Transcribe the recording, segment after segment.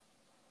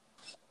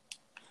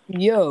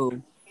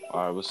Yo,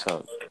 Alright, what's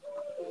up?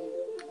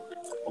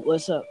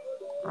 what's up?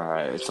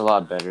 Alright, it's a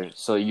lot better.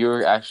 So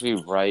you're actually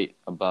right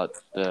about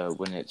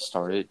when it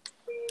started.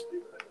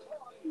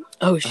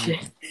 Oh shit.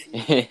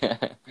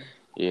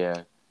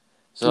 Yeah.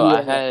 So I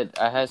Yeah, had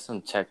I had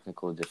some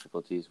technical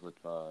difficulties with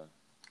the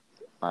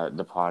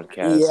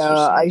podcast or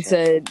yeah. I something.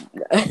 said,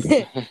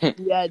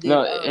 yeah, dude.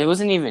 No, it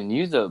wasn't even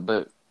you though.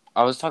 But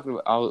I was talking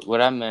about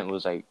what I meant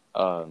was like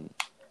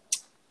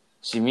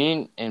see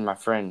me and my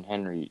friend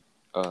Henry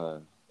uh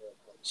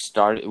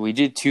started. We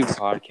did two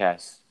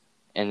podcasts,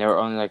 and they were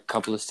only like a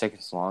couple of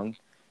seconds long.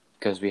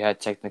 Because we had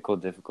technical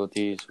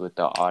difficulties with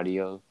the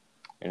audio,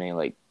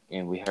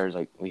 and we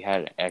heard we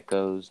had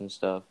echoes and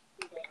stuff.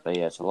 But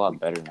yeah, it's a lot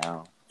better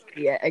now.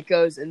 Yeah,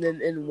 echoes, and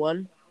then in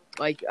one,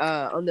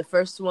 on the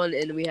first one,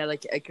 and we had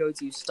like echoes.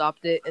 You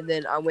stopped it, and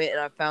then I went and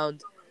I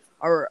found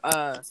our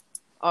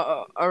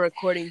our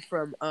recording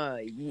from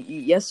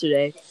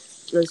yesterday.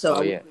 And so I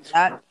Oh went yeah, to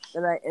that,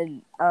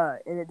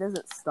 and it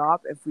doesn't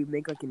stop if we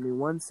make like a new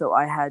one. So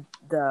I had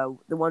the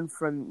one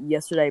from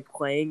yesterday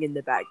playing in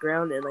the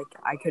background, and like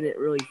I couldn't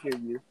really hear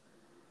you.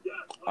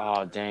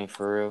 oh dang,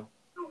 for real.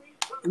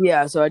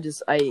 Yeah, so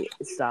I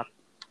stopped,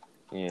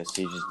 Yeah,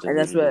 so you just and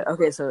that's deleted what. it.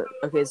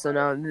 Okay, so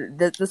now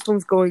this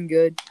one's going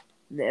good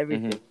and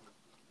everything.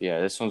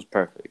 Yeah, this one's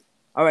perfect.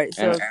 All right,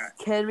 And so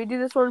can we do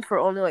this one for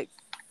only like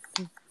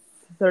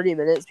 30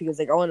 minutes because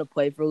like I want to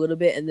play for a little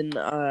bit and then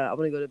I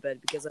want to go to bed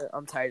because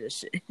I'm tired of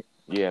shit.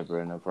 yeah,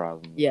 bro, no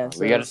problem. Yeah,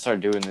 We so got to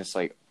start doing this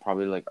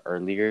probably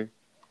earlier.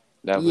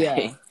 That yeah,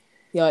 way,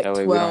 yeah, like that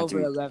way we don't have 12 or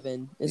to.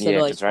 11 instead Yeah,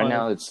 of like because right 1.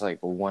 now it's like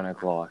 1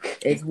 o'clock.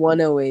 It's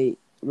 1:08,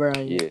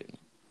 right? Yeah,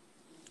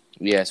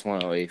 yeah, it's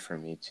 1:08 for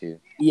me too.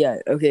 Yeah.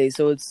 Okay,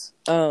 so it's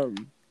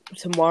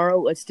tomorrow.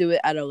 Let's do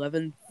it at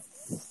 11:30,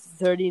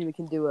 and we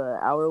can do an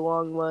hour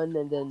long one,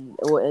 and then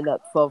it will end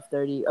at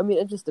 12:30. I mean,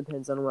 it just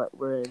depends on what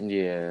we're in.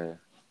 Yeah.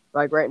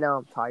 Like right now,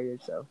 I'm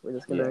tired, so we're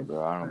just Yeah, gonna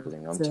bro, I don't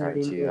blame you. I'm 30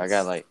 tired too. I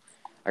got minutes.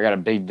 a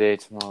big day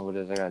tomorrow with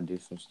this. I gotta do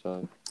some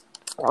stuff.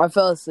 I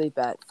fell asleep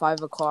at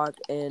 5 o'clock,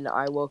 and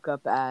I woke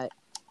up at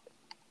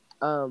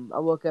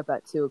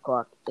 2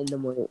 o'clock in the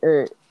morning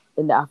or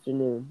in the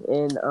afternoon,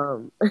 and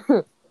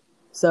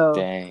so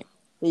Dang.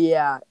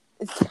 yeah,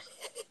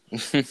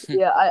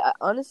 yeah. I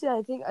honestly,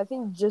 I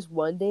think just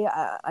one day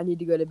I need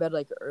to go to bed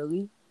like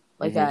early,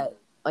 like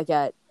Mhm.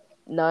 at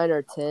 9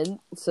 or 10,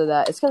 so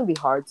that it's gonna be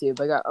hard to.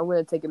 But I'm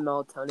gonna take a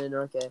melatonin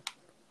or like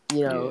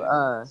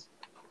Yeah.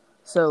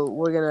 so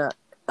we're gonna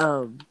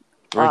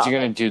We're just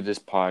gonna do this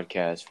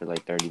podcast for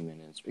like 30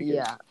 minutes because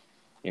yeah,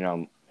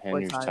 we're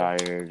Henry's tired.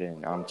 tired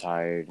and I'm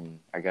tired and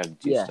I gotta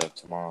do Yeah, stuff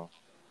tomorrow.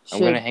 I'm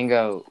gonna should hang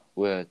out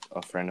with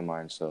a friend of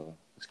mine, so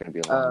it's gonna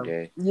be a long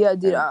day. yeah,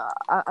 dude. And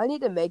I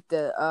need to make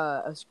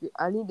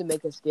I need to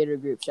make a skater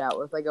group chat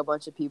with like a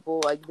bunch of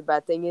people. Like the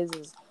bad thing is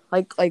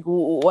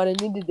what I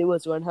need to do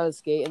is learn how to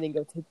skate and then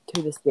go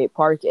to the skate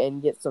park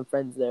and get some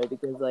friends there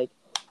because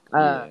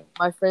yeah,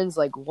 my friends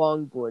like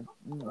longboard,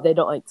 they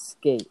don't like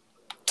skate,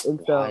 and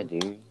why, so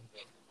dude?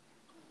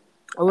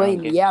 I I don't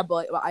mean get. yeah,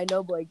 but I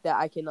know Blake that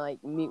I can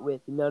like meet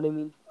with. You know what I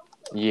mean?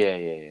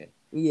 Yeah.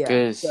 Yeah.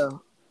 Cause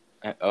So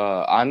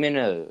I'm in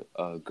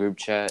a group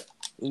chat.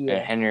 And yeah,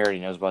 Henry already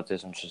knows about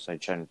this. I'm just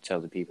trying to tell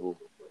the people.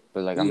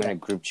 But I'm in yeah, a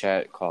group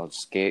chat called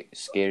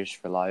Skaters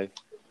for Life.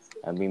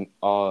 And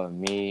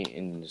me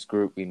in this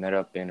group, we met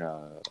up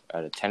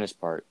at a tennis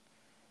park.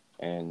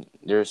 And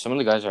some of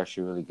the guys are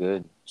actually really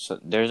good. So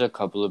there's a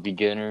couple of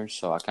beginners,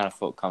 so I kind of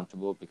felt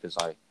comfortable because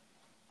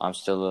I'm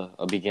still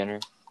a beginner.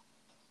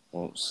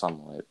 Well,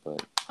 somewhat,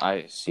 but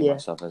I see yeah.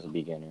 myself as a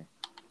beginner.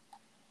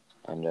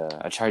 And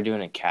I tried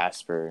doing a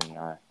Casper, and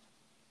I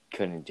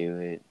couldn't do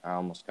it. I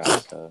almost got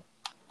stuck.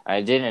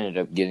 I did end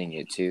up getting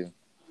it too,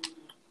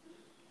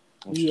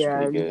 which is Yeah,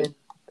 pretty and good. then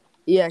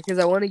yeah, because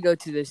I want to go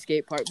to the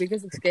skate park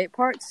because the skate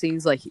park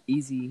seems like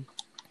easy.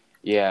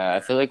 Yeah, I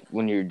feel like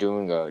when you're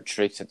doing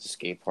tricks at the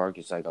skate park,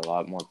 it's like a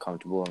lot more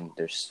comfortable, and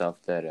there's stuff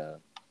that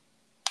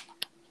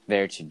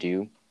there to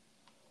do,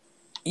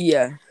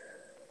 Yeah,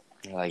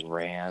 like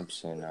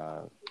ramps, and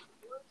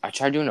I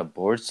tried doing a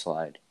board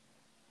slide,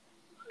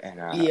 and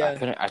yeah,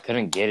 I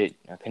couldn't get it.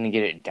 I couldn't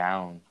get it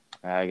down.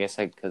 I guess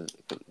because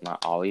my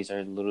ollies are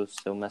a little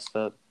still messed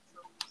up,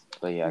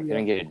 but yeah, I yeah.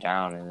 couldn't get it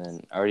down. And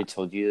then I already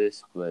told you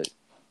this, but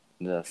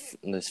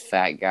this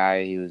fat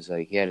guy, he was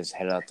he had his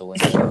head out the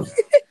window.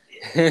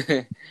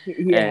 Yeah,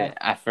 And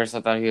at first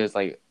I thought he had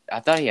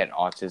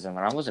autism, and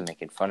I wasn't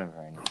making fun of him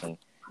or anything.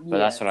 But yeah.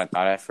 that's what I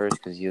thought at first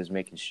because he was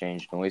making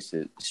strange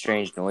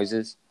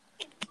noises,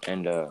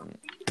 and and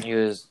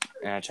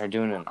I tried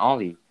doing an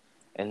ollie,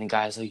 and the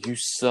guy's like, "You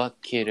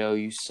suck, kiddo,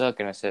 you suck,"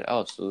 and I said,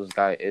 "Oh, so this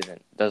guy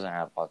doesn't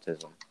have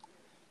autism,"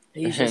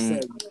 He's just a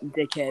and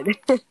dickhead.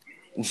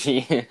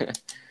 yeah,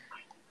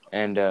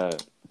 and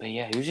but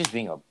yeah, he was just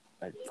being a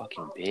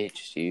fucking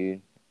bitch,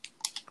 dude.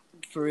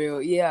 For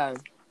real, yeah.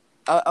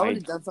 I would I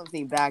have done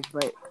something back,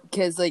 but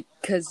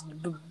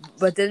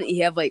but then he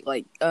have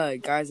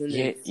guys in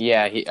Yeah, his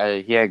yeah,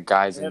 he had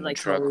guys they had in the like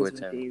truck hoes with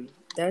with him. him.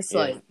 That's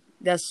Yeah,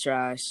 that's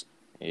trash,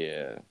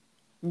 yeah.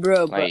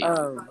 bro. But Like,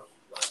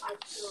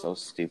 so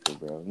stupid,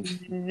 bro.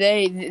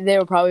 They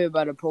were probably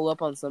about to pull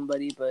up on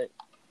somebody, but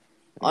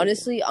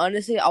honestly, I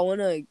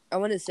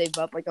wanna save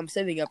up. Like I'm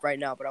saving up right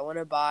now, but I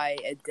wanna buy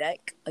a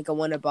deck. Like I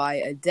wanna buy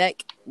a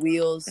deck,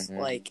 wheels,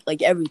 Mm-hmm.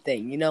 like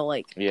everything. You know,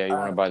 like Yeah, you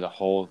want to buy the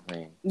whole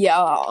thing. yeah,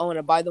 I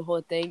wanna buy the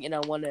whole thing, and I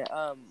wanna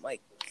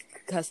like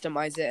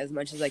customize it as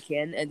much as I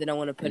can, and then I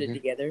wanna put it Mm-hmm.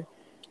 together.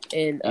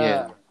 And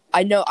Yeah.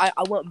 I know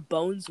I want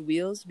Bones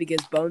wheels because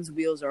Bones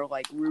wheels are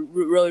like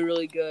really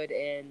really good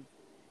and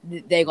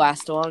they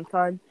last a long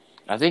time.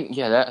 I think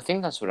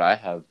that's what I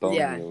have. Bone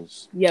Yeah,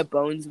 wheels. yeah,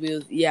 Bones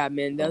wheels. Yeah,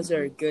 man, Bone those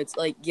are wheels. good.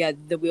 Like, yeah,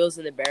 the wheels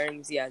and the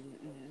bearings. Yeah,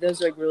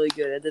 those are like really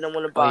good. And then I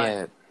want to Oh buy.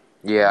 yeah,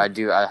 yeah. I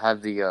do. I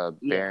have the Yeah,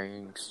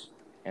 bearings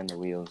and the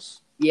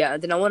wheels. yeah.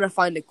 And then I want to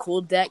find a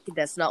cool deck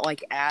that's not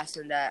like ass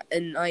and that.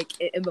 And like,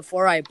 and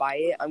before I buy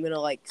it, I'm gonna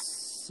like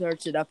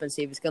search it up and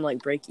see if it's gonna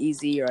like break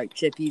easy or like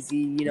chip easy.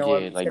 You know, or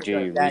Yeah, like do something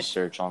like your that.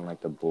 research on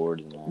like the board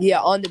and that. Yeah,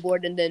 on the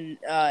board, and then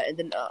I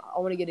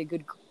want to get a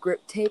good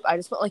grip tape. I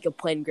just want like a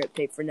plain grip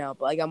tape for now,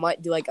 but like I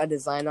might do like a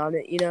design on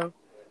it. You know.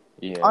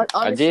 Yeah, I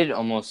Honestly, did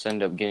almost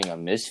end up getting a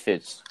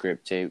Misfits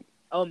grip tape.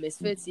 oh,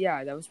 Misfits.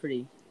 Yeah, that was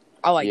pretty.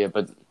 I like. Yeah,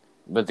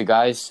 but the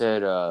guy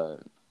said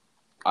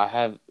I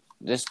have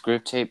this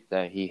grip tape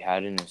that he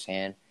had in his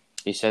hand.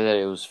 He said that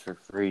it was for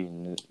free,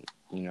 and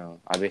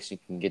I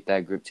basically can get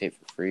that grip tape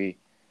for free,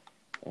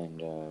 and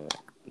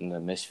the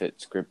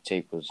Misfits grip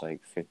tape was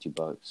like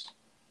 $50.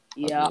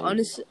 Yeah,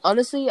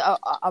 honestly,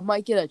 I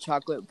might get a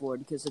chocolate board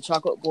because the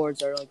chocolate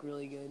boards are like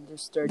really good. They're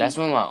sturdy. That's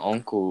when my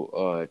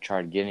uncle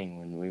tried getting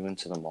when we went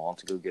to the mall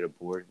to go get a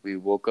board. We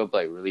woke up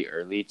like really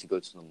early to go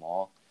to the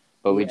mall,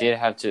 but we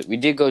Yeah.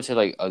 did go to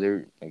like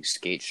other like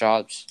skate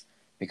shops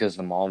because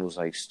the mall was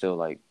like still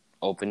like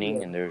opening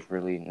Yeah. and there's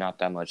really not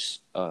that much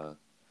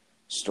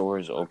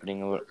stores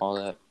opening and all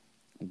that.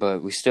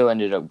 But we still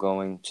ended up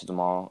going to the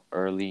mall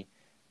early.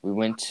 We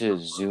went to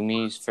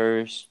Zoomies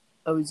first.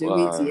 Oh,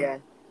 Zoomies, Um, yeah.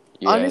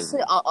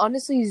 yeah,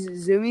 Honestly,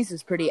 Zoomies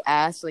is pretty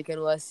ass. Like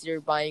unless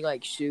you're buying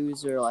like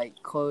shoes or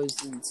like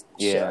clothes and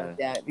shit yeah. like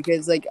that,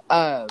 because like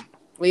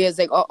because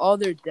like all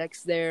their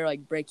decks there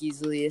like break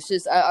easily. It's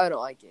just I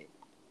don't like it.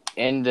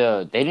 And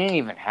they didn't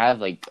even have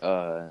like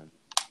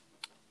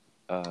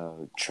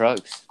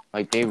trucks.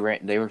 Like they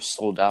were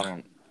sold out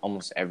on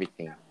almost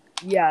everything.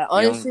 Yeah,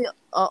 The only,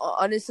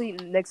 honestly,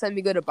 next time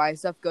you go to buy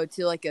stuff, go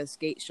to like a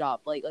skate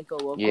shop, like a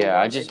local yeah,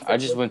 one. I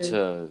just went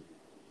to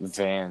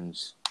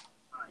Vans,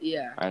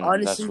 Yeah, and that's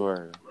honestly,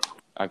 where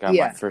I got my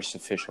yeah. first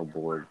official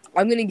board.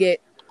 I'm gonna get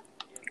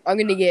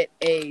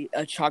a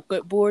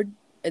chocolate board,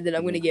 and then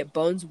I'm gonna get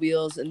Bones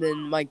wheels, and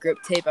then my grip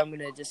tape. I'm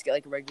gonna just get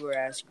like a regular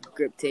ass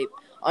grip tape.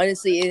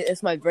 Honestly,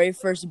 it's my very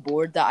first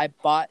board that I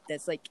bought.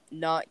 That's like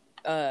not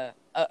a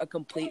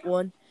complete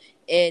one,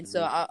 and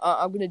so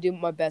I'm gonna do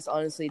my best,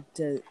 honestly,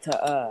 to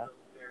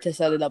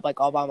set it up like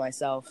all by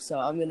myself. So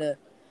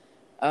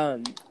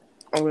um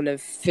I'm gonna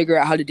figure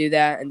out how to do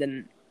that, and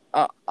then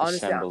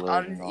honestly, Assemble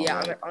it and all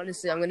that.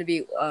 honestly, I'm gonna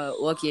be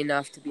lucky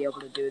enough to be able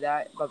to do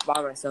that, but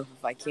by myself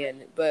if I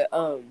can. But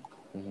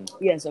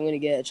yes, I'm gonna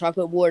get a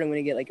chocolate board. I'm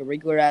gonna get like a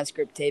regular ass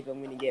grip tape.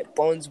 I'm gonna get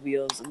Bones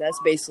wheels, and that's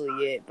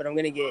basically it. But I'm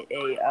gonna get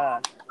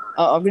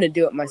I'm gonna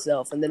do it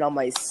myself, and then on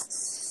my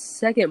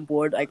second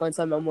board, like once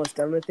I'm almost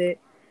done with it,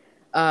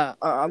 I'm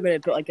gonna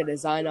put like a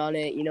design on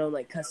it, you know,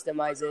 like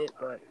customize it.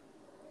 But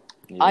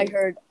Yeah.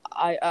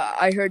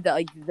 I heard that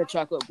like the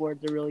chocolate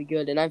boards are really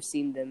good, and I've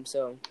seen them.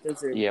 So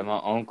those are Yeah, my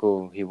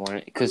uncle he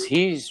wanted because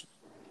he's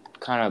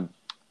kind of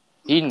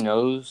he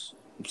knows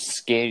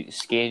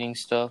skating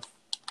stuff.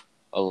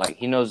 Like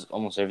he knows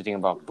almost everything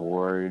about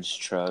boards,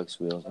 trucks,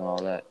 wheels, and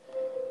all that.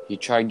 He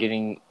tried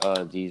getting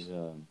these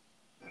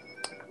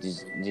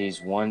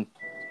one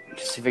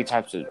specific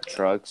types of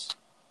trucks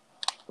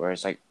where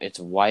it's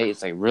white,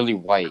 it's like really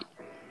white,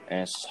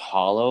 and it's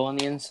hollow on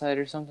the inside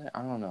or something.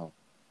 I don't know.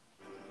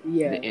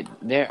 yeah.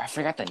 I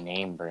forgot the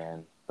name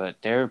brand, but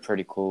they're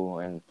pretty cool,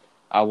 and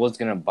I was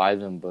gonna buy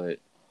them, but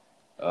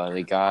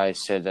the guy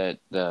said that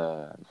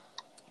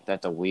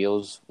the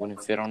wheels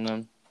wouldn't fit on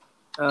them.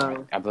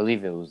 I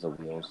believe it was the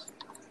wheels.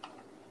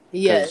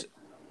 Yeah. Because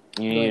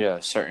you need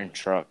a certain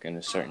truck and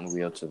a certain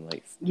wheel to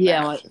like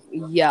Yeah, match.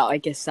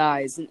 like a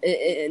size,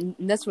 and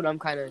that's what I'm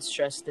kind of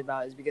stressed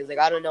about is because like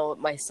I don't know what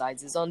my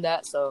size is on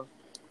that, so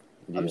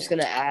I'm just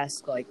gonna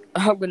ask. Like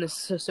I'm gonna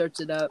search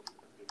it up,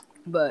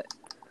 but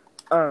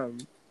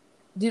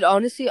dude,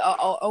 honestly, I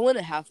want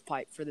a half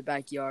pipe for the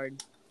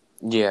backyard.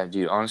 Yeah,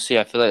 dude. Honestly,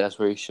 I feel like that's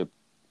where you should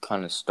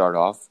kind of start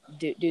off.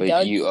 Dude,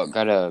 But you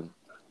gotta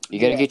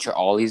get your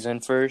ollies in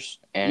first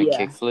and a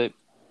kickflip.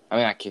 I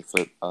mean, not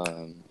kickflip.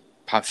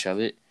 Pop shove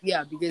it.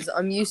 Yeah, because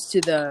I'm used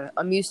to the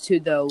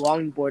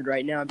longboard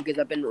right now because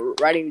I've been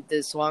riding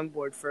this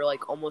longboard for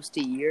like almost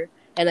a year,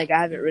 and like I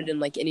haven't ridden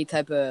like any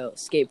type of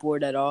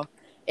skateboard at all.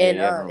 And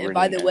and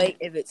by the way,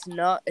 if it's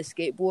not a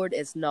skateboard,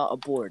 it's not a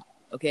board.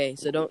 Okay,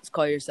 so don't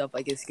call yourself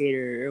like a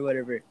skater or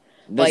whatever.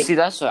 See,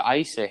 that's what I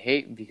used to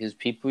hate because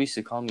people used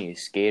to call me a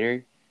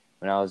skater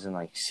when I was in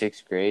like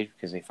 6th grade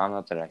because they found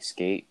out that I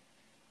skate.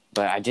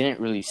 but I didn't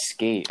really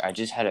skate. I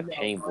just had a No.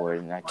 penny board,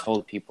 and I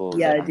told people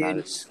Yeah, that I'm not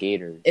dude. a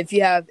skater. If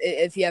you have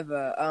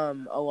a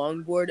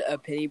longboard, a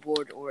penny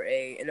board, or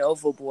an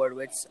oval board,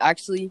 which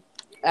actually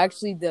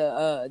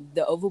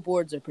the oval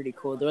boards are pretty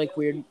cool. They're like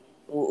weird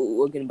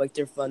looking, but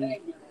they're fun.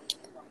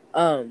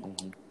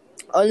 Mm-hmm.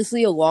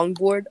 Honestly, a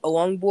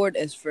longboard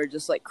is for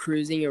just like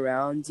cruising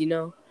around, you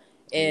know,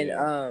 and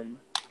Yeah.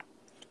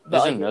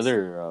 but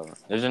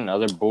There's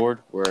another board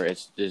where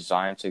it's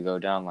designed to go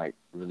down like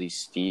really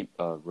steep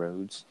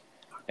roads,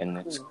 and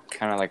it's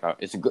kind of like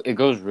it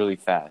goes really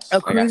fast. a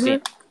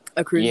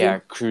Like cruiser, yeah,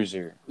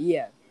 cruiser.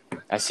 yeah.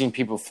 I've seen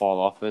people fall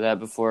off of that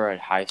before at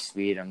high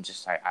speed. I'm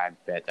just like, I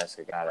bet that's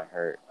gotta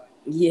hurt.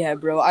 Yeah,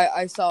 bro.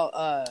 I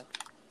saw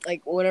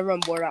like whenever I'm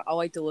bored, I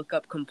like to look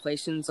up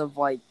compilations of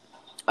like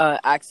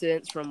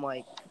accidents from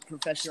like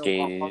professional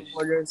Skaters.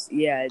 longboarders.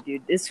 Yeah,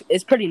 dude,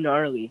 it's pretty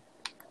gnarly.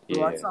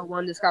 Bro, I Yeah. saw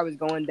one. This guy was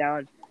going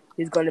down.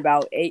 He's going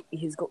about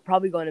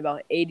probably going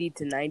about 80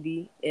 to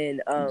 90,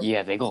 and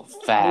Yeah, they go he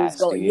was fast,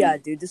 going. dude. Yeah,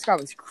 dude, this guy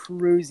was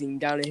cruising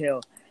down a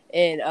hill.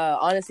 And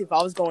honestly, if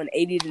I was going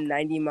 80 to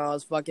 90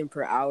 miles fucking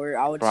per hour,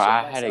 I would Bro, shit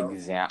I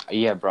myself. had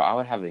Yeah, bro, I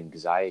would have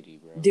anxiety,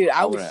 bro. Dude,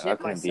 I would I shit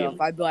couldn't be. myself.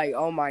 I'd be like,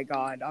 "Oh my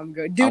god, I'm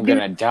good." Dude, I'm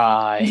gonna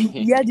die.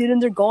 yeah, dude,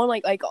 and they're going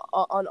like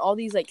on all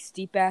these like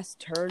steep ass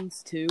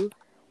turns too.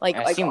 Like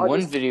I like seen all one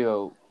these-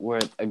 video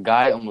where a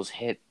guy almost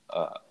hits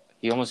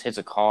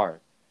a car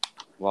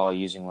while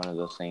using one of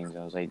those things.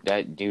 I was like,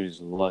 that dude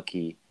is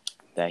lucky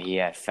that he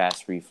had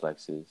fast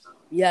reflexes.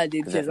 Yeah,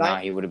 dude, Because if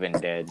not, he would have been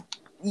dead.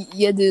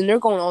 yeah, dude, and they're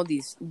going all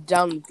these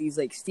down these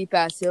like steep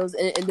ass hills,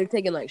 and they're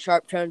taking like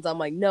sharp turns. I'm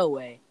like, no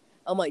way.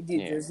 I'm like,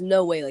 dude, Yeah. there's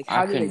no way. Like,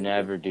 how I do could they?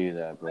 never do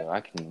that, bro.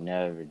 I could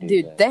never do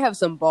Dude, that. they have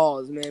some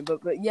balls, man.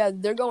 But yeah,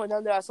 they're going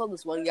down there. I saw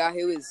this one guy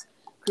who was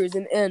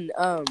cruising, and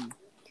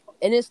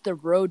it's the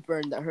road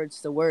burn that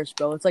hurts the worst,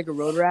 bro. It's like a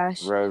road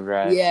rash. Road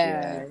rash.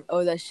 Yeah.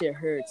 Oh, that shit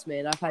hurts,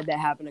 man. I've had that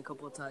happen a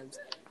couple of times.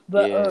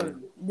 But Yeah.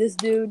 this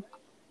dude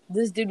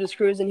was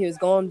cruising. He was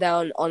going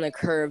down on a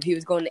curve. He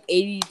was going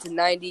 80 to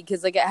 90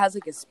 because like it has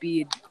like a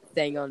speed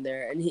thing on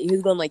there, and he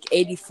was going like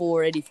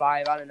 84,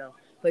 85. I don't know,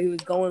 but he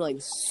was going like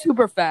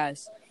super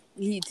fast.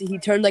 He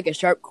turned like a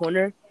sharp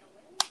corner,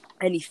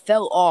 and he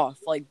fell off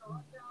like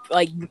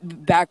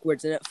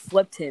backwards, and it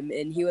flipped him,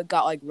 and he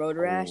got like road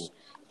rash,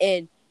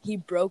 and he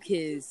broke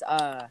his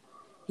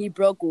he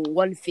broke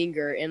one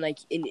finger, and like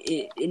and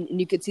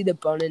you could see the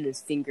bone in his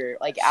finger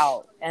like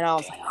out, and I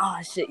was like, oh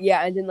shit,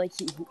 yeah. And then like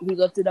he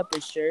lifted up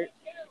his shirt,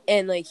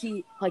 and like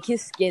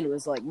his skin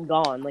was like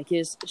gone, like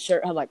his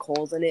shirt had like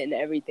holes in it and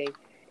everything,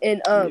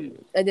 and and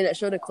then it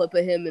showed a clip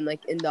of him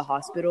in the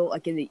hospital,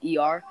 like in the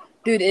ER,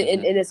 dude,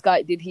 and this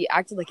guy, dude, he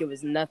acted like it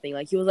was nothing,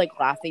 like he was like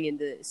laughing in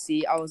the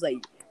seat. I was like,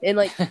 and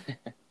like,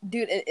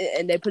 dude,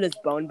 and they put his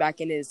bone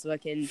back in his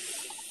fucking.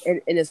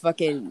 In his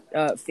fucking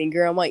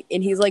finger, I'm like,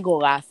 and he's like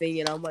laughing,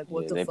 and I'm like,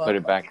 what the fuck? Put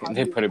it back.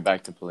 They put it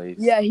back to place.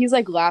 Yeah, he's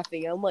like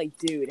laughing. I'm like,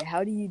 dude,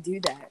 how do you do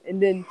that?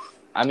 And then,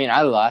 I mean,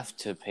 I laughed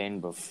to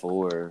pain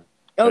before,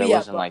 but it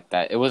wasn't like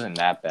that. It wasn't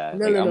that bad.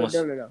 No, like,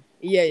 no.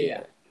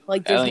 Yeah.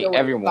 Like, there's no way.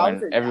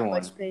 Everyone.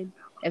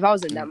 If I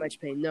was in that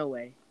much pain, no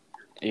way.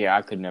 Yeah,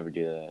 I could never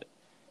do that.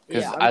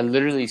 Because Yeah, I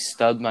literally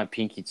stubbed my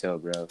pinky toe,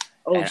 bro.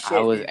 Oh and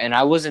shit!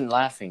 I wasn't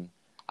laughing.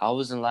 I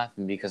wasn't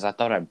laughing because I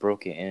thought I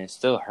broke it, and it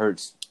still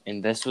hurts.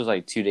 And this was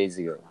like 2 days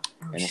ago,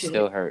 and it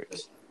still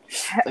hurts.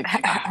 Like,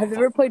 Have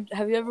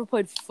you ever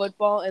played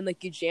football and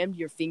like you jammed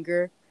your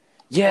finger?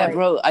 Yeah, like,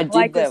 bro, I did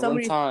like that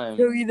one time.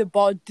 Threw you the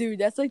ball, dude.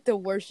 That's like the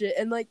worst shit.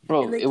 And like,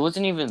 bro, it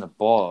wasn't even the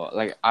ball.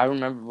 Like I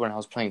remember when I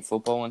was playing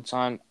football one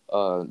time.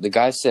 The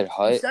guy said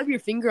 "hut." You stub your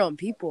finger on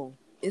people.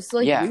 It's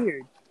like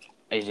weird.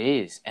 It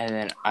is, and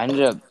then I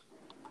ended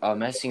up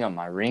messing up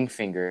my ring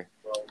finger,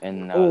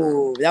 and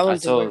that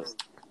one's the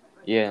worst.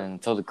 Yeah,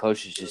 and told the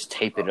coach to just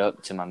tape it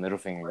up to my middle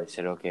finger. They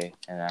said okay,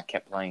 and I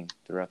kept playing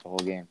throughout the whole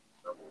game.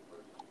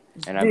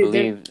 And I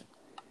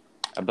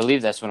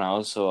believe that's when I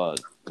also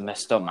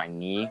messed up my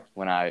knee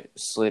when I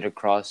slid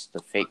across the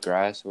fake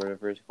grass or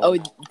whatever it's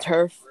called. Oh,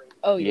 turf.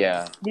 Oh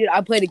yeah. Dude,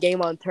 I played a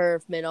game on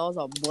turf, man. I was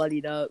all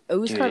bloodied up. It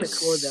was kind of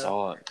cool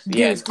though. Sucks.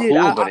 Yeah, it's cool,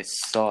 but it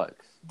sucks.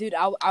 Dude,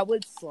 I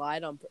would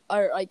slide on,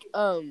 or like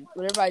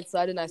whenever I'd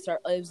slide and it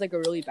was like a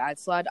really bad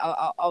slide.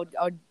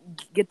 I'd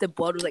get the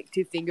blood with like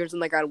 2 fingers and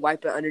like I'd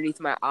wipe it underneath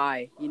my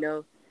eye. You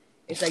know,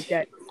 it's like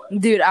that.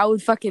 Dude, I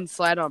would fucking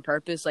slide on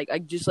purpose. Like I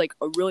just like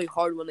a really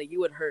hard one that you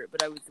would hurt,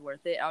 but I was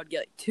worth it. I would get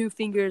like 2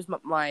 fingers,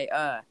 my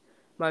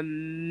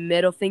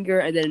middle finger,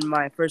 and then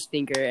my first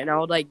finger, and I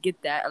would like get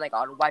that and like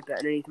I'd wipe it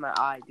underneath my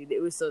eye. Dude,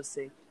 it was so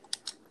sick.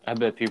 I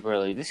bet people are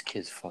like, this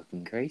kid's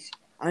fucking crazy.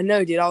 I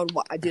know, dude. I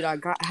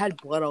had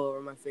blood all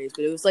over my face,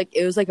 but it was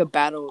like a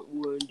battle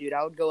wound, dude.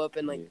 I would go up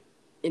and like,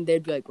 and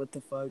they'd be like, "What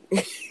the fuck?"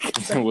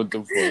 What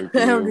the fuck?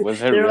 Dude?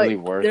 Was it really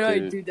worth it?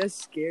 They're like, dude, that's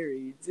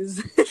scary.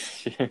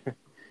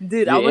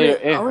 Dude, I would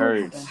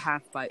have a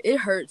half bite. It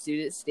hurts,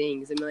 dude. It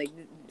stings. I mean, like,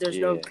 there's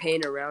no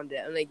pain around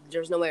it. I'm like,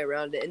 there's no way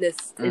around it.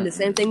 And the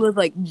same thing with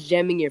like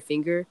jamming your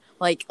finger.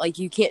 Like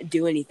you can't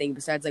do anything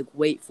besides like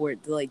wait for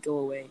it to like go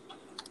away.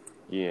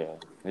 Yeah.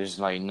 There's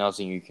like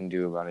nothing you can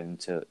do about it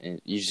until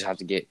you just have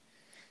to get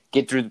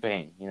through the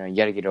pain. You know, you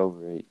gotta get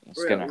over it. It's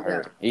Real, gonna yeah.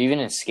 hurt. Even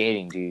in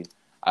skating, dude.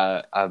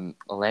 I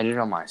landed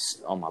on my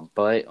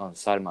butt, on the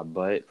side of my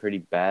butt, pretty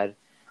bad,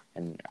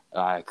 and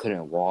I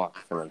couldn't walk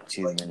for like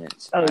 2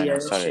 minutes. Oh And yeah, I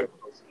that started, shit.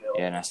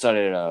 yeah, and I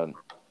started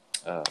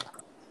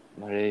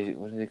what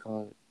do they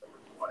call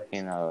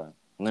it?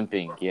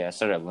 Limping. Yeah, I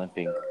started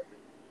limping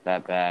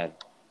that bad,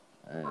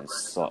 and it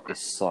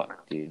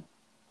sucked, dude.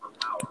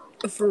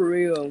 For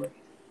real,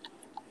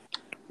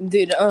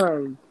 dude.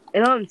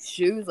 And on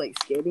shoes like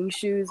skating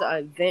shoes,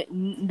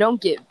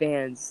 don't get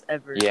Vans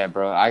ever. Yeah,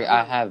 bro.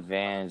 I have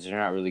Vans. They're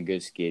not really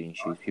good skating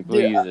shoes. People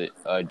Dude, use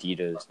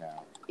Adidas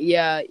now.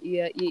 yeah.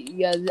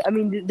 I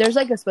mean, there's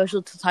like a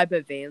special type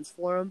of Vans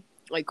for them,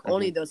 like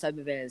only those type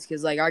of Vans.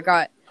 Cause like I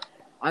got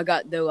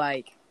the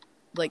like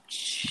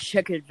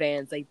checkered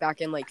Vans like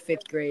back in like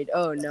 5th grade.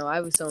 Oh no,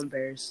 I was so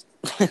embarrassed.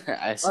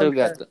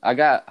 I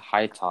got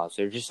high tops.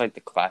 They're just like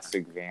the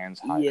classic Vans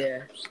high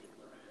tops.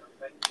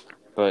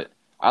 But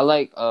I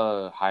like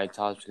high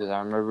tops because I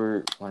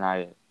remember when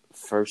I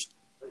first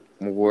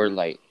wore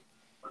like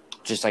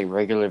just like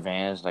regular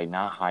Vans, like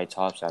not high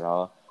tops at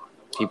all.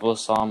 People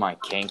saw my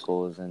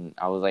cankles and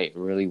I was like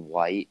really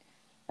white,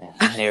 and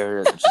they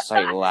were just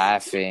like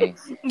laughing.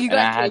 And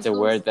I had to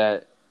wear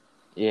that.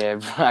 Yeah,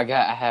 bro, I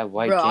had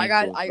white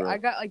cankles. I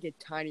got like the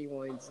tiny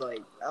ones.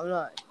 Like I'm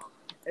not.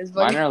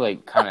 Mine are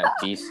like kind of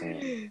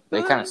decent.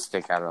 They kind of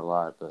stick out a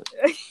lot, but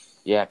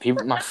yeah,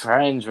 my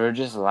friends were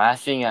just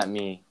laughing at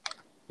me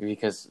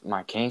because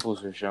my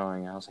cankles were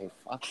showing. I was like,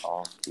 "Fuck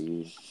off,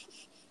 dude!"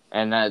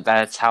 And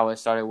that's how I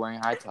started wearing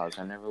high tops.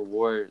 I never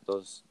wore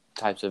those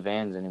types of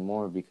Vans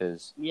anymore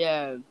because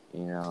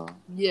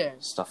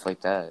stuff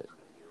like that.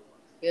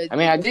 I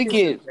mean, I did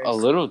get a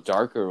little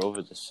darker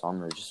over the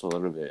summer, just a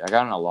little bit. I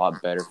got a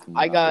lot better from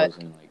when I was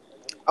in like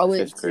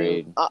 5th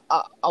grade.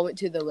 I went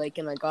to the lake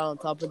and I got on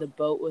top of the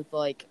boat with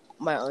like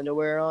my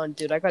underwear on,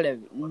 dude. I got a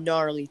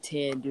gnarly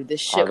tan, dude. This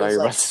shit was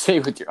about to say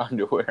with your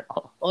underwear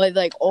on.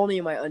 Like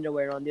only my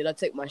underwear on, dude. I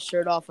took my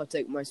shirt off. I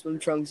took my swim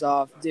trunks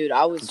off, dude.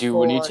 I was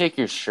when you take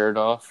your shirt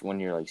off when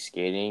you're like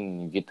skating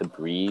and you get the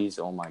breeze,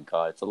 oh my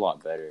god, it's a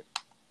lot better.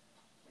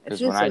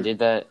 Because when I did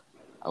that,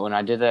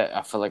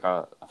 I felt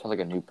like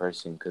a new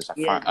person because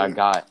I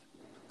got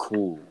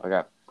cool.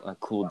 I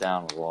cooled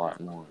down a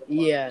lot more.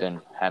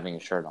 Than having a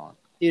shirt on.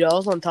 Dude, I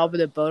was on top of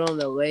the boat on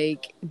the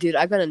lake. Dude,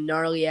 I got a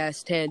gnarly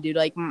ass tan, dude.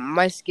 Like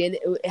my skin,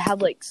 it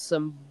had like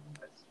some.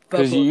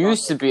 Because you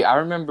used to be. I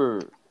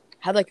remember.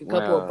 Had like a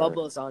couple of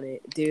bubbles on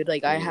it, dude.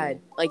 Like I had,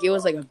 like it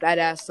was like a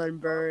badass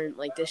sunburn.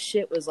 Like this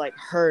shit was like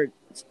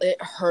it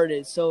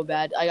hurted so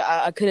bad.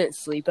 I couldn't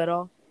sleep at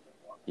all.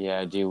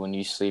 Yeah, dude. When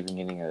you sleep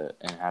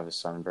and have a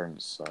sunburn,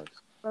 it sucks.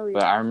 Oh, yeah.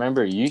 But I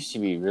remember it used to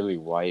be really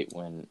white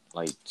when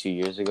like 2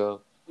 years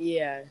ago.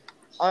 Yeah.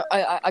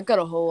 I got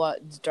a whole lot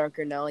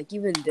darker now. Like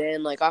even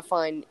then, like I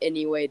find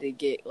any way to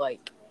get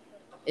like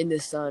in the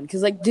sun,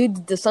 cause like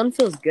dude, the sun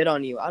feels good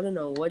on you. I don't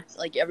know what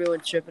like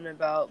everyone's tripping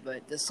about,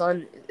 but the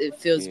sun it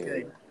feels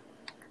good.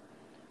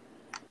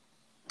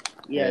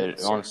 Yeah,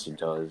 it honestly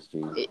does,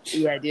 dude.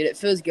 Dude, it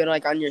feels good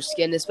like on your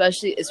skin,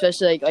 especially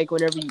like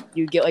whenever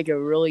you get like a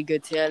really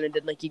good tan and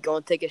then like you go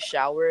and take a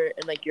shower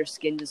and like your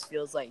skin just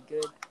feels like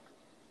good.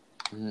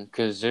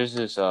 Cause there's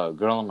this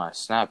girl on my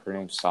Snap. Her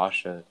name's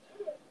Sasha.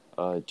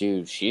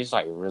 Dude, she's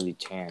like really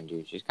tan,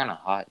 dude. She's kind of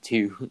hot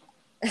too.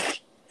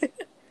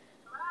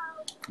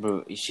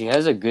 But she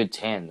has a good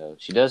tan though.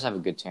 She does have a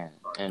good tan,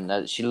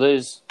 and she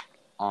lives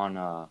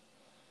on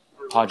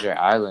Padre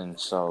Island.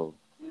 So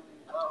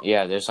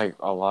yeah, there's like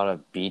a lot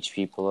of beach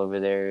people over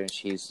there, and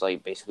she's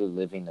like basically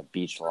living the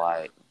beach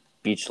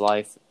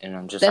life. And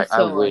I'm just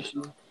I wish.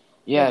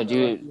 Yeah,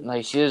 dude.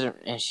 Like she doesn't,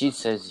 and she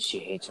says that she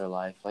hates her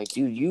life. Like,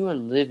 dude, you are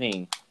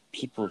living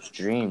people's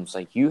dreams.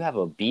 Like, you have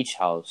a beach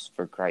house,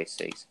 for Christ's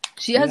sakes.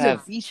 She has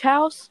a beach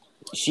house?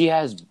 She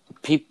has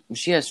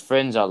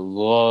friends that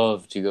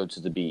love to go to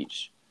the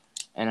beach.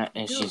 And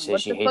dude, she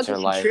says she hates her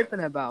life. What are you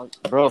tripping about?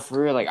 Bro,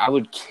 for real, like, I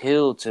would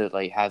kill to,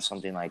 like, have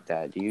something like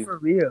that, dude. For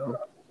real.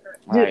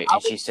 Right,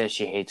 and she says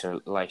she hates her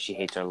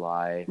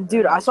life.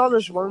 Dude, I saw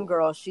this one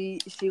girl.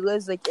 She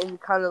lives, like, in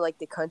kind of, like,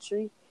 the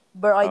country.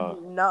 But,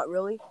 like, not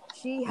really.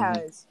 She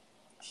has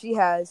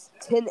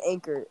 10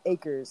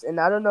 acres. And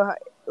I don't know how,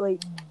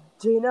 like,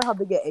 do you know how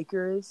big an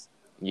acre is?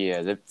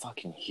 Yeah, they're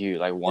fucking huge.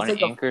 Like, one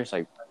acre is,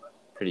 like,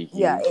 pretty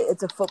huge. Yeah,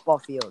 it's a football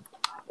field.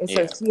 And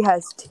so she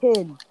has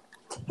 10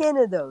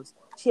 of those.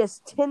 She has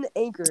 10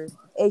 acres.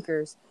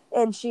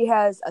 And she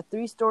has a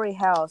 3-story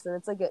house. And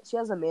it's like she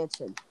has a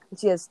mansion. And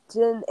she has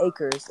 10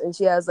 acres. And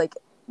she has, like,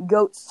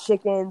 goats,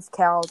 chickens,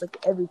 cows, like,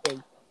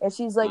 everything. And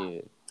she's like,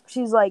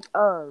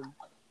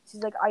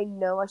 I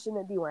know I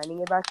shouldn't be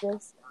whining about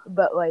this,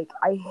 but like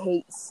I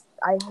hate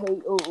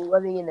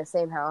living in the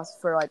same house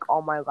for like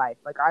all my life.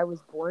 Like I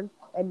was born,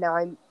 and now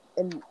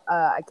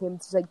I came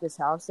to like this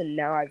house, and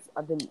now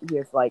I've been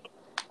here for like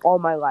all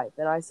my life.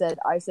 And I said,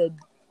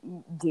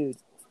 dude,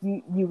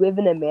 you live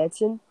in a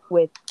mansion,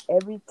 with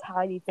every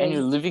tiny And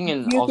you're thing. living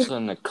You can,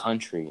 in the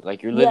country.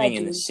 Like, you're yeah, living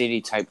in a dude. city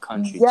type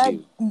country, Yeah,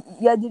 too.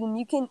 yeah, dude. And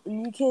you can,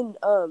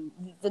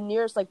 the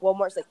nearest like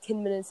Walmart's like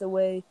 10 minutes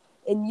away,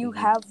 and you Hmm.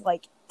 have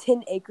like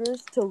 10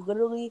 acres to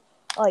literally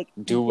like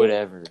Do get,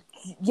 whatever.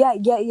 yeah,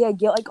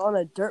 get like on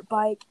a dirt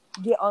bike,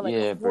 get on like a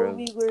Yeah, four bro.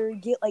 wheeler,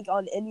 get like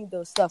on any of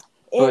those stuff.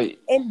 But,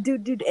 And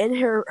dude, and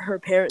her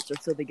parents are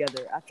still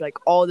together after like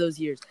all those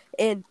years.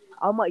 And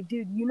I'm like,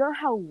 dude, you know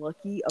how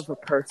lucky of a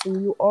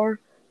person you are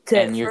to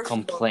and you're first of all,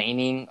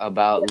 complaining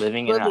about yeah,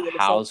 living in a living in the same.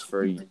 house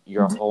for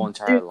your whole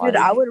entire Dude,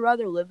 I life. would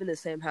rather live in the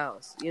same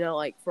house, you know,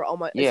 like for all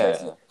my,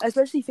 Yeah,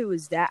 especially if it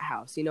was that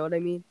house, you know what I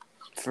mean?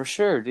 for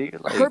sure, dude. Her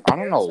Like, I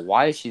don't know parents,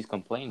 why she's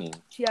complaining.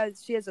 she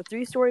has a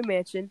 3-story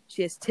mansion.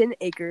 She has 10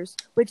 acres,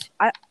 which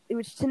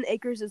 10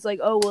 acres is like,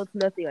 oh well, it's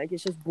nothing, like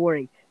it's just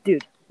boring,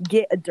 dude.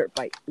 Get a dirt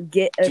bike,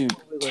 get a Dude,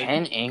 four-wheeler,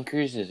 10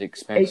 acres is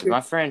expensive. acres. My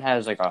friend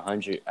has like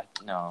 100.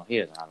 No, he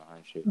doesn't have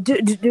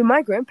 100. Dude,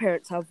 my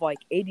grandparents have like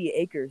 80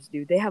 acres,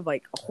 dude. They have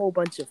like a whole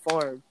bunch of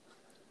farm.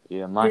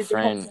 Yeah, my Dude, they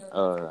have,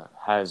 friend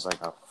has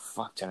like a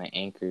fuck ton of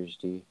acres,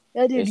 dude.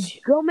 yeah, dude, It's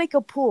go make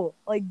a pool.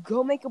 Like,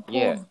 go make a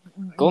yeah. pool.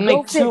 Go Go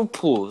make fish. two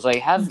pools.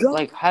 Like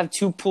Go, have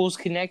two pools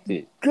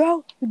connected.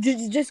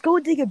 just go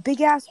dig a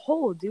big ass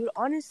hole, dude.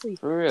 Honestly,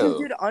 For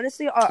real.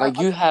 honestly, Like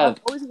you I've have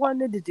always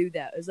wanted to do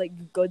that. It's like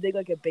go dig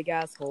like a big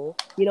ass hole,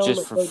 you know, and just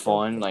like for go dump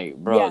fun, it. like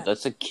bro, Yeah,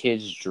 that's a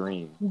kid's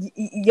dream.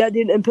 yeah,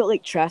 dude, and put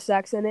like trash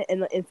sacks in it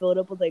and fill it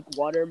up with like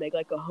water, make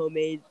like a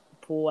homemade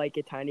pool, like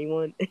a tiny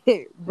one,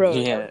 bro.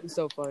 That Yeah. would be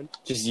so fun.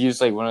 Just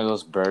use like one of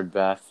those bird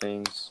bath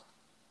things.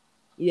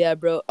 Yeah,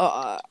 bro.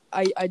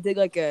 I did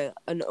like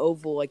an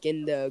oval like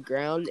in the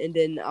ground, and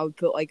then I would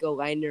put like a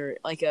liner,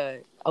 like a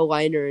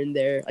liner in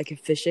there, like a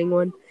fishing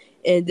one,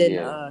 and then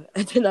Yeah.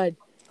 and then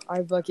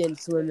I fucking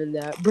swim in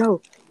that,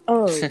 bro.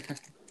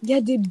 Yeah,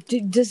 dude,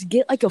 just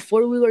get like a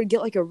 4-wheeler,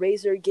 get like a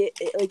razor, get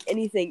like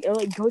anything, and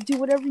like go do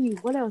whatever you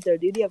want out there,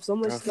 dude. You have so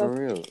much Bro, for stuff,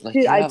 real. Like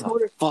dude. you have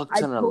a fuck I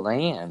ton of told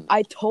land.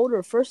 I told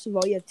her, first of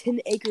all, you have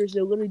 10 acres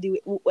to literally do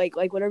like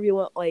whatever you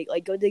want,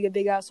 like go dig a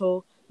big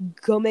asshole,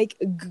 go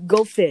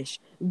fish,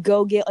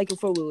 go get like a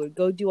 4-wheeler,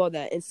 go do all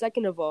that. And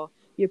second of all,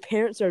 your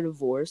parents are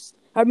divorced.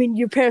 I mean,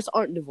 your parents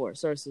aren't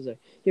divorced. Sorry, Cesar.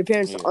 Your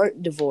parents Yeah.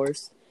 aren't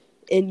divorced,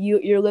 and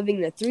you're living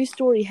in a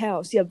 3-story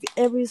house. You have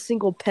every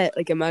single pet,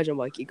 like imagine,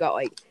 like you got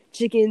like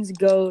chickens,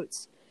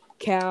 goats,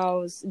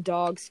 cows,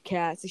 dogs,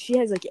 cats. She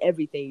has like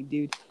everything,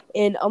 dude.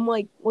 And I'm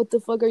like, what the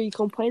fuck are you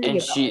complaining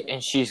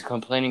about? She's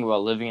complaining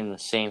about living in the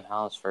same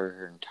house for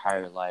her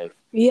entire life.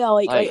 Yeah,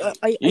 Like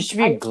you should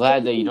be I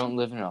glad that you don't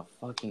live in a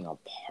fucking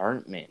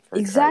apartment, for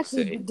Christ's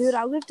exactly, dude. sakes.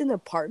 I lived in an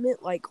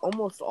apartment like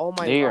almost all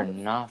my They are life,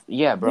 not.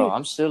 Yeah, bro. dude.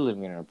 I'm still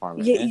living in an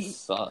apartment. Yeah, And it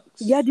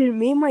sucks. yeah, dude.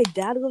 Me and my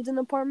dad lived in an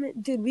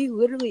apartment, dude. We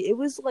literally, it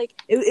was like,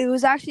 it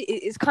was actually,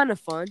 it's kind of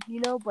fun, you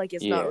know, but like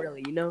it's not Yeah.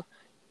 really, you know,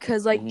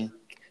 cause like, Hmm.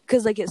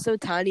 it's so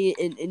tiny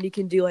and you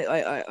can do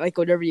like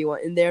whatever you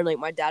want in there. Like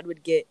my dad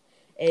would get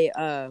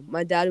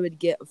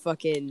a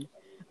fucking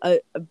a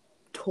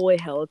toy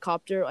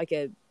helicopter, like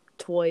a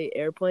toy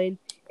airplane,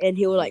 and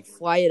he would like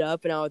fly it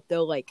up, and I would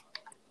throw like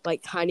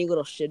tiny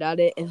little shit at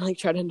it and like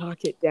try to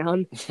knock it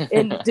down.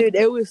 And dude,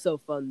 it was so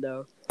fun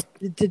though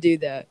to do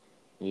that.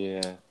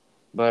 Yeah.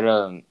 But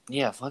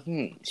yeah,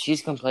 fucking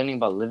she's complaining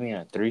about living in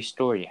a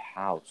 3-story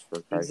house,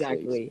 for Christ's sakes.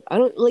 Exactly. I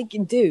don't like,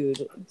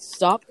 dude.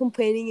 Stop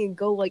complaining and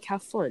go like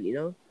have fun. You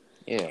know.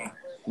 Yeah.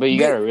 But you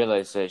gotta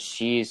realize that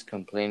she's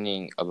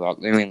complaining about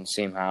living in the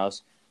same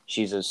house.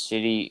 She's a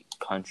city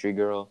country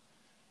girl,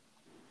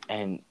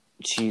 and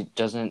she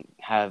doesn't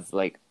have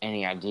like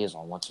any ideas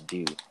on what to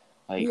do.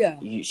 Like, Yeah.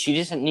 she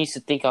just needs to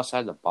think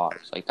outside the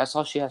box. Like, that's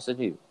all she has to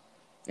do,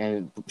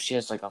 and she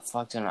has like a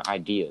fuck ton of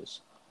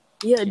ideas.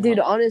 Yeah, You dude.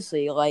 know?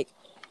 Honestly, like,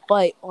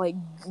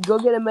 go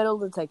get a metal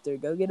detector.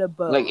 Go get a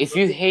bow. Like, if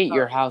you hate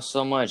your house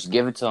so much,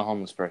 give it to a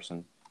homeless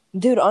person.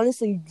 Dude,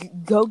 honestly,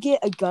 go get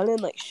a gun and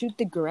like shoot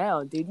the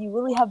ground, dude. You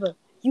really have 10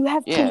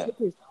 Yeah.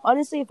 acres.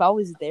 Honestly, if I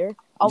was there,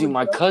 I Dude, would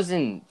my go.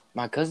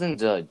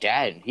 cousin's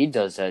dad, he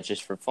does that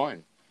just for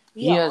fun.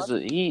 He Yeah, has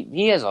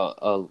he has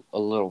a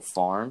little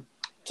farm.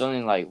 It's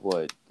only like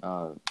what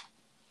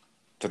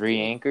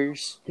 3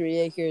 acres 3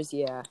 acres.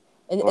 Yeah,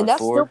 or and that's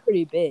 4. still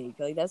pretty big.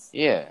 Like that's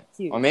Yeah,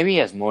 huge. or maybe he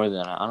has more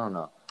than that. I don't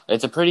know.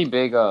 It's a pretty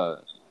big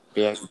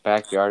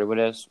backyard with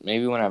us.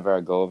 Maybe whenever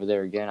I go over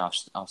there again,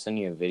 I'll send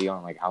you a video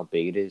on like how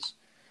big it is.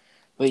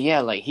 But yeah,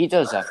 like he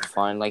does that for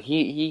fun. Like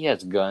he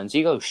has guns.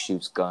 He goes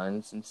shoots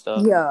guns and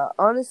stuff. Yeah,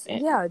 honestly,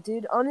 And, yeah,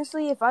 dude.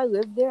 Honestly, if I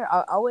lived there,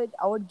 I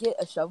would get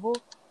a shovel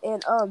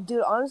and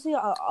dude. Honestly,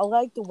 I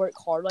like to work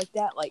hard like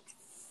that, like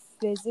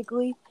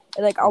physically,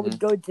 and like I would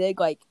go dig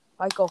like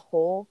a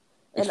hole,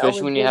 and I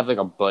especially would when you dig. have like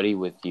a buddy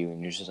with you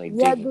and you're just like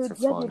Yeah, digging dude.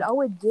 for Yeah, fun. dude. I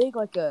would dig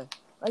like a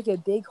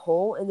big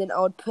hole, and then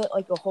I would put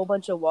like a whole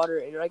bunch of water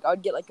in. Like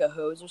I'd get like a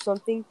hose or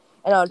something,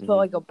 and I would put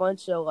like a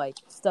bunch of like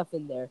stuff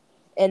in there.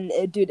 And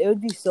dude, it would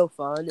be so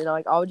fun. And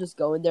like I would just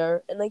go in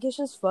there, and like it's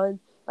just fun.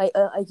 Like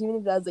even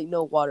if there's like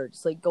no water,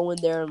 just like go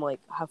in there and like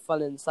have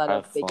fun inside a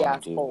Have big fun,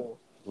 ass dude. hole.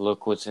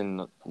 look what's in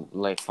the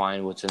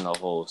find what's in the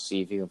hole,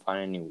 see if you can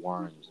find any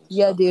worms and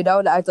Yeah, stuff. dude, I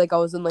would act like I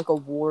was in like a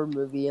war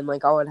movie, and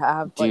like I would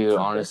have like. Dude,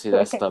 honestly,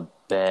 that's the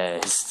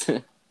best.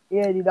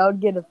 Yeah, dude, I would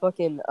get a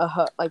fucking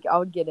like I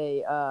would get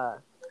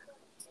a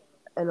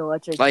an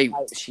electric light.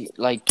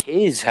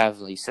 Kids have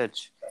like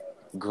such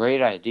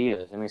great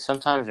ideas. I mean,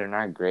 sometimes they're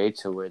not great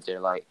to where they're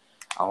like,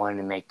 I want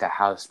to make the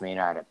house made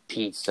out of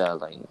pizza.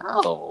 Like,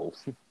 no.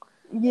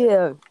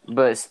 Yeah,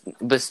 But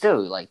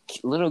still, like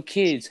little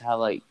kids have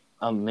like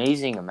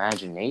amazing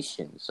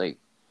imaginations. Like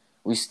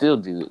we still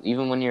do.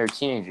 Even when you're a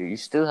teenager, you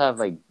still have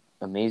like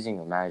amazing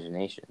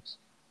imaginations.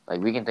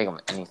 Like we can think of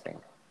anything,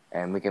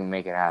 and we can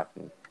make it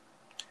happen.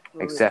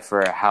 Except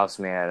for a house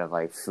made out of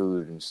like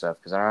food and stuff.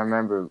 Because I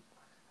remember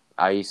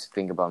I used to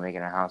think about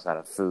making a house out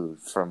of food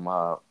from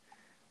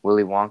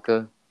Willy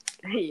Wonka.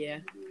 yeah.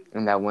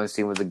 And that one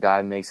scene where the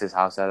guy makes his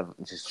house out of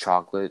just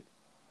chocolate,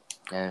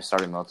 and it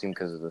started melting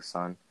because of the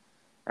sun.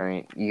 I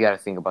mean, you got to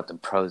think about the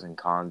pros and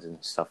cons and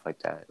stuff like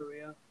that. For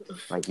real.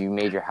 Like you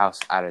made your house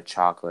out of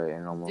chocolate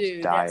and almost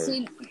Dude, died. that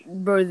scene,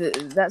 bro,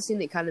 that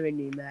scene, it kind of made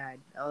me mad.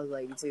 I was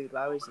like, dude,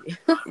 why was he?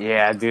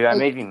 Yeah, dude, that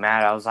made me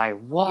mad. I was like,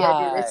 why?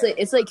 Yeah, dude,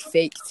 it's like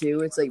fake too.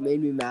 It's like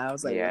made me mad. I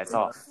was like, yeah, what it's the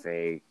all hell?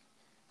 fake.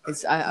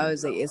 I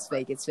was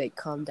like, it's fake.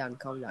 Calm down,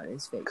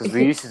 it's fake. Because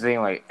we used to think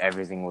like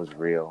everything was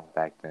real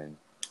back then.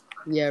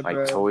 Yeah, Like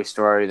bro. Toy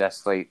Story,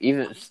 that's like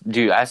even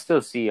dude. I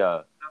still see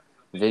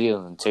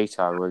videos on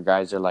TikTok where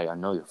guys are like, "I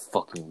know you're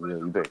fucking real.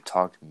 You better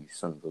talk to me, you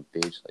son of a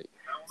bitch." Like,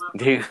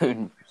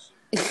 dude,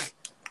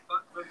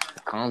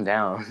 calm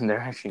down. They're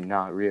actually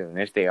not real, and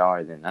if they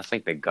are, then that's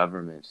like the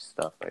government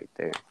stuff right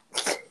there.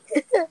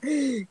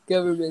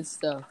 Government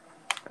stuff.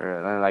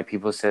 Or like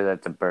people say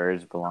that the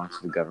birds belong to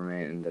the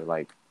government, and they're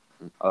like,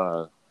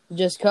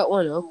 Just cut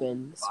one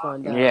open. Let's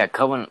find out. yeah,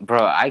 come on,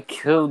 bro. I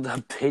killed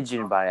a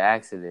pigeon by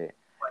accident,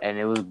 and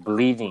it was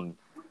bleeding.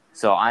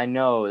 So I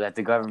know that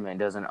the government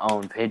doesn't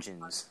own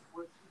pigeons.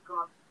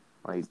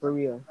 Like For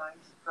real.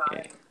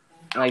 Yeah.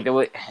 Like the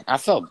way I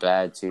felt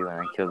bad too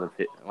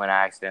when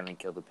I accidentally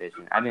killed a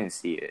pigeon. I didn't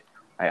see it.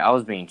 Like I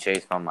was being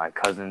chased by my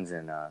cousins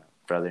and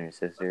brother and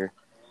sister.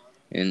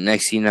 And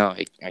next thing you know,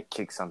 I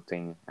kicked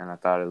something and I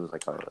thought it was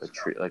like a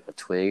tree, like a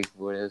twig,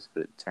 what it is,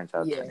 but it turns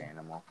out it's an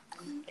animal.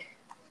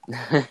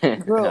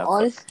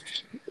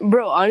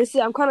 Bro,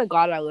 honestly, I'm kind of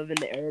glad I live in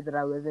the area that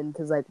I live in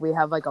because like we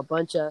have like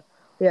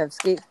we have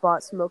skate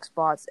spots, smoke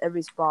spots,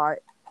 every spot.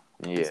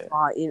 Yeah.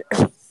 Spot,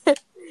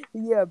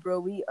 yeah, bro.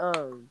 We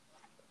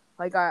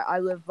like I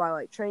live by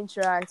like train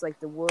tracks, like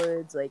the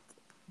woods, like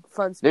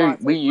fun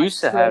spots. We like, used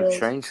to trails, have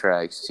train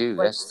tracks too.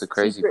 like, That's the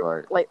crazy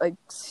part. Like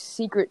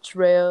secret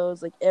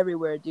trails, like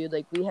everywhere, dude.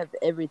 Like we have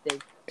everything.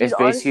 Dude, it's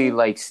basically honestly,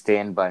 like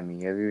Stand By Me.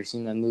 Have you ever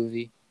seen that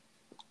movie?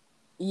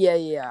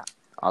 Yeah.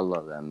 I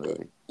love that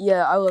movie.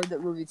 Yeah, I love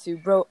that movie too,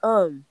 bro.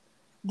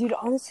 Dude,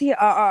 honestly,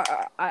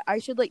 I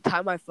should like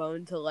tie my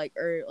phone to like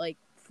or like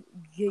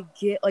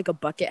get like a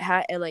bucket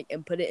hat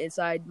and put it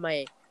inside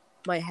my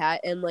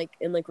hat and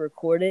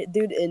record it,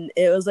 dude. And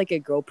it was like a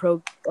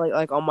GoPro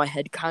like on my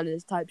head kind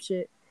of type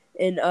shit.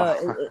 And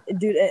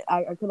dude,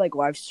 I could like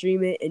live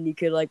stream it and you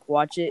could like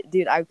watch it,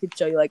 dude. I could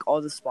show you like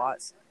all the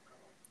spots.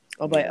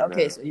 I'll be like,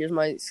 okay, so here's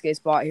my skate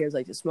spot. Here's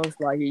like the smoke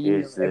spot.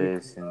 Here's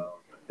this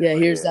and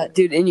here's that,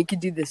 dude. And you could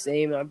do the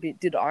same.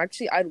 Dude,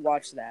 actually, I'd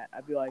watch that.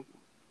 I'd be like,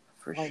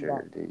 for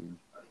sure, dude.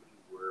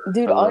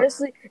 Dude,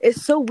 honestly,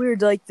 it's so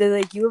weird. Like,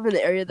 you live in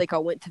the area like I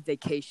went to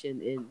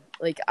vacation in.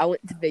 Like, I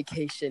went to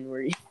vacation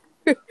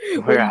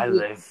where I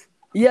live.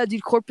 Yeah,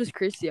 dude, Corpus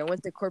Christi. I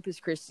went to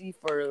Corpus Christi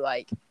for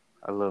like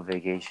a little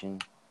vacation.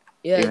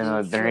 Yeah, even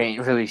though there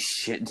ain't really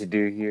shit to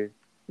do here.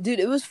 Dude,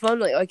 it was fun.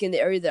 Like in the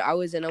area that I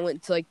was in, I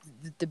went to like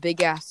the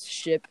big ass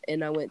ship,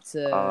 and I went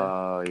to.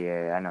 Oh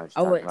yeah, I know.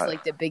 I went to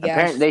like the big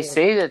ass. They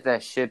say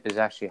that ship is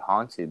actually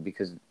haunted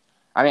because,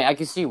 I mean, I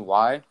can see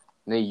why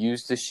they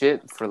used the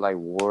ship for like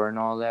war and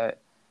all that,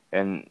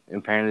 and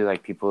apparently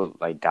like people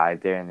like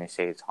died there, and they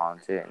say it's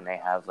haunted, and they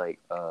have like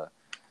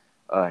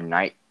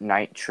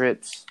night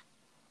trips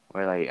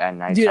where like at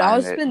night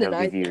time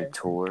they'll give you a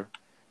tour.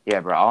 Yeah,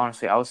 bro.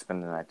 Honestly, I was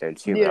spending the night there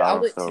too, dude, but I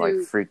also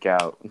like freak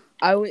out.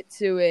 I went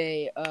to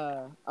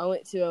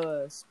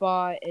a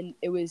spot and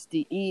it was to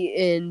eat,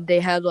 and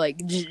they had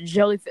like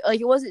jellyfish. Like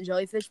it wasn't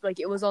jellyfish, but like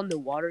it was on the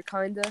water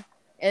kinda.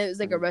 And it was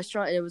like a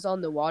restaurant, and it was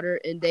on the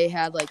water, and they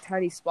had like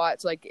tiny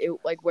spots, like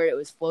where it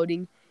was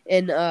floating,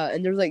 and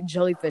there was like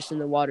jellyfish in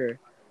the water.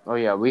 Oh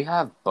yeah, we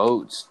have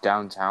boats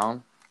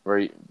downtown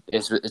where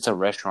it's a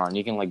restaurant.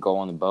 You can like go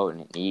on the boat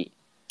and eat.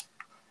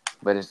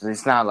 But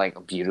it's not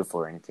like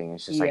beautiful or anything.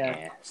 It's just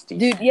it's decent.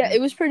 Dude, yeah,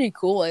 it was pretty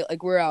cool.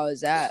 Like where I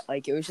was at,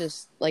 like it was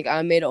just like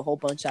I made a whole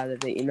bunch out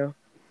of it, you know.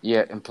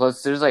 Yeah, and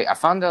plus there's like I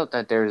found out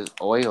that there's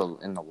oil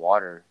in the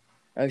water.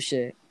 Oh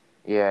shit.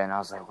 Yeah, and I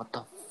was like, what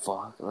the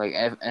fuck? Like,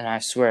 and I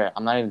swear,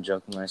 I'm not even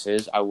joking when I say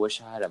this. I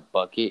wish I had a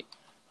bucket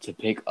to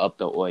pick up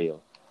the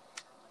oil.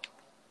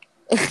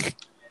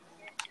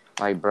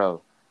 Like,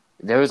 bro,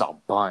 there was a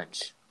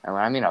bunch, and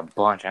when I mean a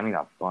bunch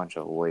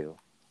of oil.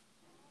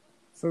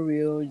 For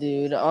real,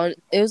 dude.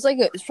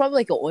 It's probably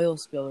like an oil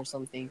spill or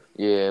something.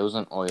 Yeah, it was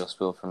an oil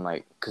spill from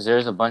like, cause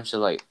there's a bunch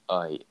of like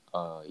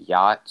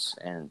yachts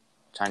and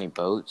tiny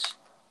boats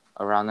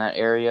around that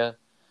area.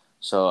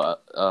 So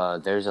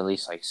there's at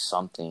least like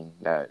something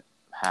that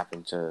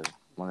happened to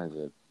one of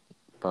the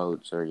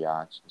boats or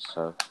yachts and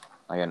stuff,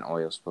 like an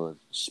oil spill,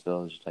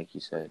 just like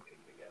you said.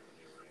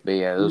 But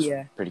yeah, it was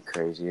Yeah. pretty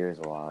crazy. There's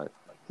a lot.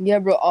 Yeah,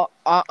 bro.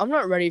 I'm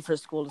not ready for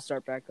school to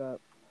start back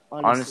up.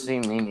 Honestly. Honestly,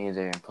 me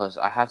neither. And plus,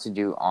 I have to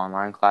do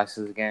online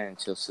classes again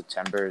until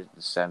September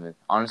the 7th.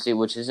 Honestly,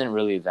 which isn't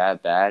really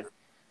that bad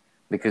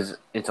because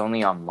it's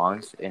only a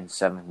month and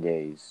 7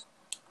 days.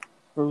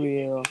 For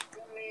real.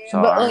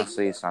 So But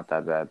honestly, it's not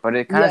that bad. But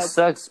it kind of yeah,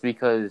 sucks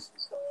because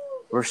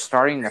we're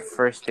starting the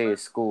first day of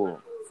school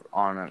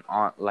on your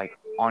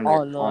own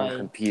online.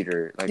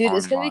 computer, like Dude,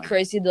 it's gonna be online.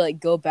 crazy to like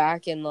go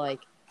back and like,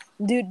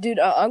 dude,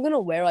 I'm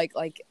gonna wear like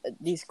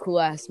these cool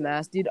ass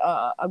masks, dude.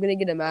 I'm gonna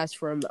get a mask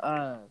from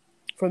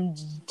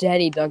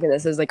Jenny Duncan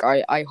that says like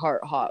I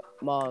heart hot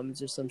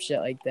moms or some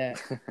shit like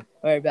that.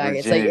 Right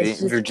back.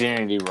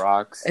 Virginity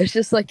rocks. It's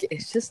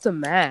just a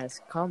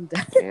mask. Calm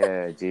down.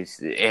 Yeah,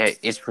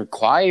 it's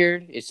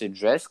required. It's a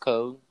dress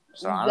code.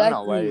 So I don't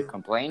know why Exactly. you're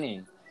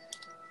complaining.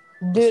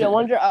 Dude, I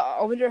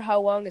wonder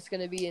how long it's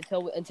gonna be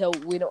until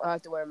we don't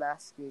have to wear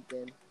masks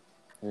again.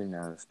 Who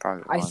knows?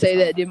 Probably. I say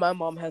that, dude. My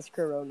mom has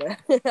corona.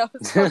 I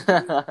was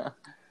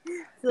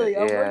silly.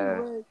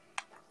 Yeah.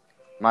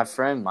 My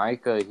friend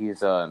Micah,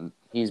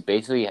 he's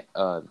basically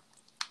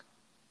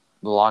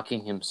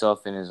locking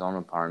himself in his own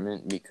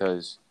apartment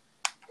because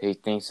he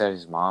thinks that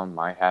his mom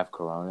might have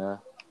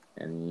corona,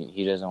 and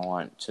he doesn't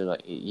want to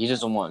he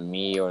doesn't want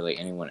me or like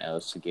anyone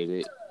else to get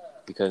it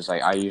because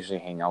like I usually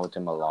hang out with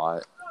him a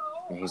lot,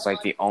 and he's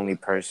like the only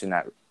person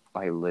that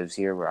like lives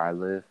here where I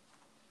live.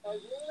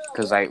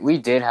 Cause like we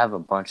did have a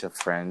bunch of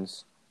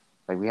friends,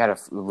 like we had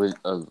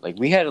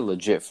a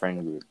legit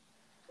friend group,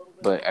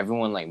 but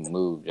everyone like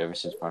moved ever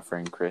since my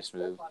friend Chris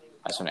moved.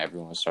 That's when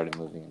everyone started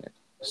moving, and it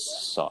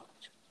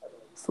sucked.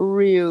 For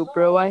real,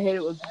 bro. I hate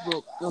it when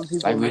people.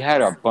 Like we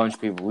had a bunch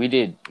of people. We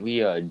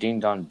ding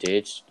dong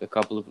ditched a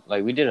couple of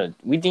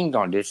we ding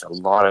dong ditched a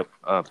lot of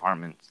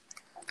apartments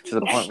to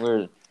the point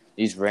where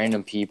these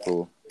random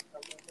people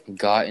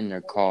got in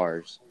their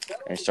cars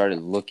and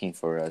started looking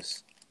for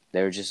us.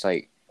 They were just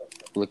like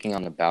looking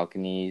on the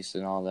balconies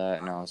and all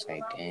that, and I was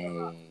like,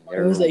 dang. It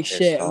was like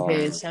shit.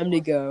 Okay, it's time to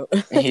go.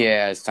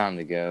 Yeah, it's time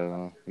to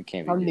go. We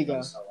can't be time to doing go.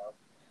 this.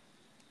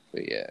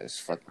 But yeah, it's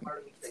fucking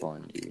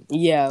fun, dude.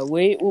 Yeah,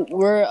 we're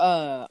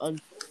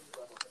on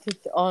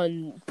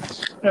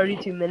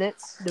 32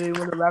 minutes. Do we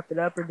want to wrap it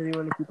up or do we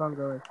want to keep on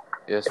going?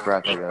 Just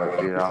wrap it up,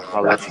 dude.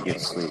 I'll let you get to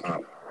sleep.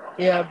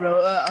 Yeah,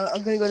 bro.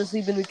 I'm gonna go to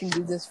sleep and we can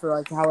do this for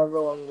like however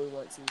long we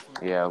want to.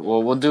 Yeah,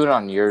 well, we'll do it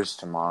on yours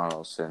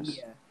tomorrow since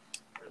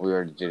we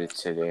already did it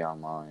today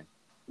on mine.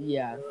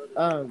 Yeah.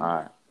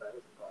 Alright.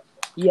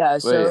 Yeah,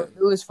 so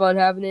it was fun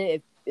having it.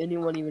 If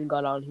anyone even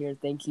got on here,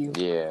 thank you.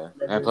 Yeah,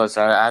 and plus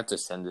I have to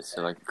send this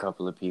to like a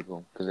couple of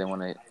people because they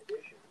want to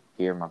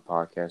hear my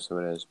podcast or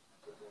whatever.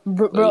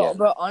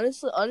 Bro,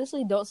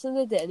 honestly, don't send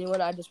it to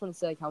anyone. I just want to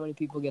say like how many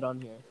people get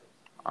on here.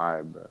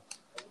 Alright, bro.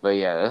 But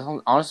yeah,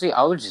 honestly,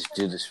 I would just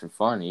do this for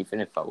fun.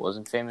 Even if I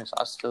wasn't famous,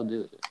 I'd still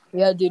do it.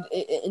 Yeah, dude,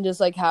 and just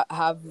like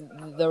have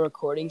the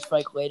recordings for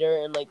like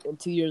later, and like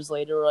 2 years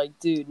later, we're like,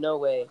 dude, no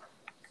way.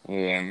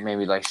 Yeah,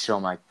 maybe like show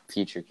my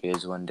future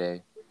kids one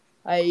day.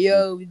 Hey,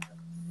 yo,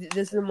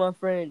 this is my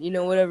friend. You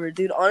know, whatever,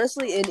 dude.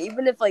 Honestly, and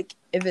even if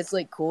it's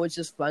like cool, it's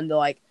just fun to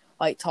like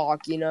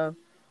talk. You know,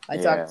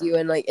 talk to you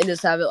and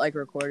just have it like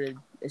recorded.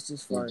 It's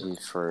just fun. Dude,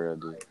 for real,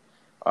 dude.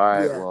 All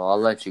right, well, I'll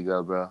let you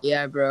go, bro.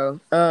 Yeah, bro.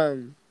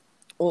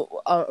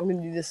 Well, I'm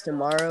gonna do this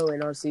tomorrow,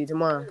 and I'll see you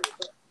tomorrow.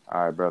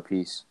 All right, bro.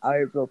 Peace. All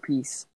right, bro. Peace.